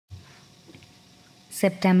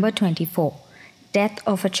September 24. Death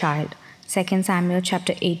of a child. 2 Samuel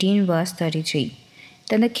chapter 18 verse 33.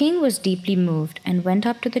 Then the king was deeply moved and went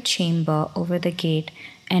up to the chamber over the gate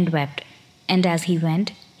and wept. And as he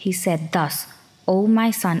went, he said thus, O my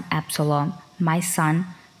son Absalom, my son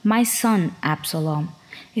Absalom,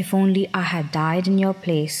 if only I had died in your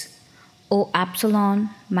place. O Absalom,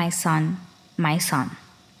 my son, my son.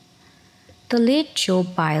 The late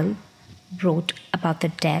Job Bile wrote about the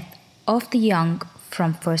death of the young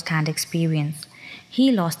from first-hand experience.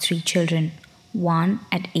 He lost 3 children, one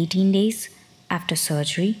at 18 days after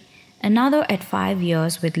surgery, another at 5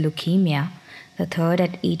 years with leukemia, the third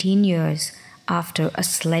at 18 years after a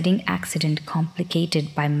sledding accident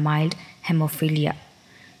complicated by mild hemophilia.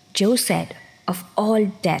 Job said, of all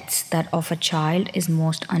deaths, that of a child is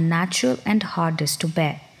most unnatural and hardest to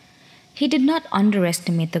bear. He did not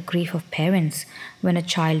underestimate the grief of parents. When a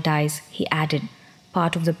child dies, he added,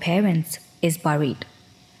 part of the parents is buried.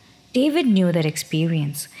 David knew that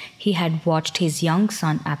experience. He had watched his young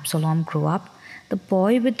son Absalom grow up, the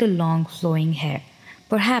boy with the long flowing hair.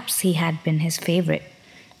 Perhaps he had been his favorite.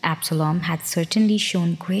 Absalom had certainly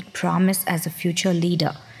shown great promise as a future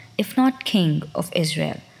leader, if not king of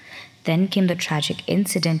Israel. Then came the tragic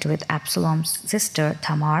incident with Absalom's sister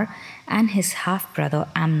Tamar and his half-brother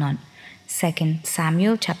Amnon. 2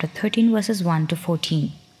 Samuel chapter 13 verses 1 to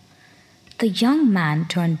 14. The young man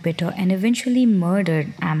turned bitter and eventually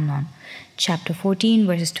murdered Amnon. Chapter 14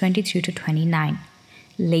 verses 23 to 29.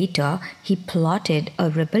 Later, he plotted a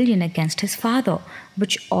rebellion against his father,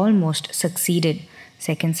 which almost succeeded.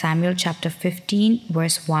 2 Samuel chapter 15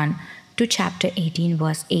 verse 1 to chapter 18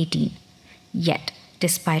 verse 18. Yet,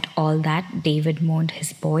 despite all that, David mourned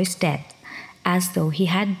his boy's death as though he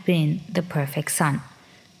had been the perfect son.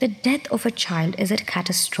 The death of a child is a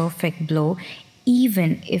catastrophic blow,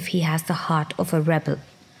 even if he has the heart of a rebel.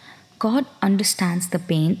 God understands the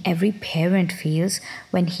pain every parent feels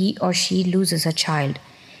when he or she loses a child.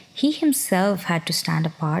 He himself had to stand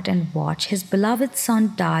apart and watch his beloved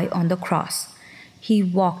son die on the cross. He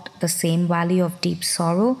walked the same valley of deep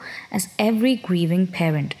sorrow as every grieving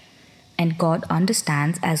parent. And God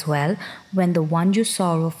understands as well when the one you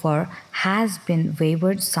sorrow for has been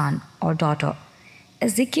wayward son or daughter.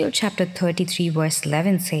 Ezekiel chapter 33 verse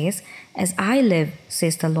 11 says, As I live,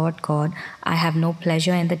 says the Lord God, I have no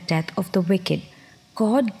pleasure in the death of the wicked.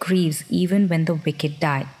 God grieves even when the wicked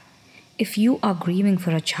die. If you are grieving for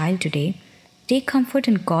a child today, take comfort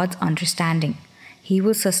in God's understanding. He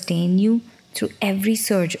will sustain you through every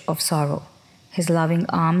surge of sorrow. His loving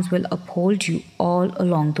arms will uphold you all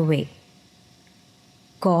along the way.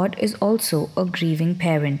 God is also a grieving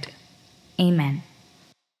parent. Amen.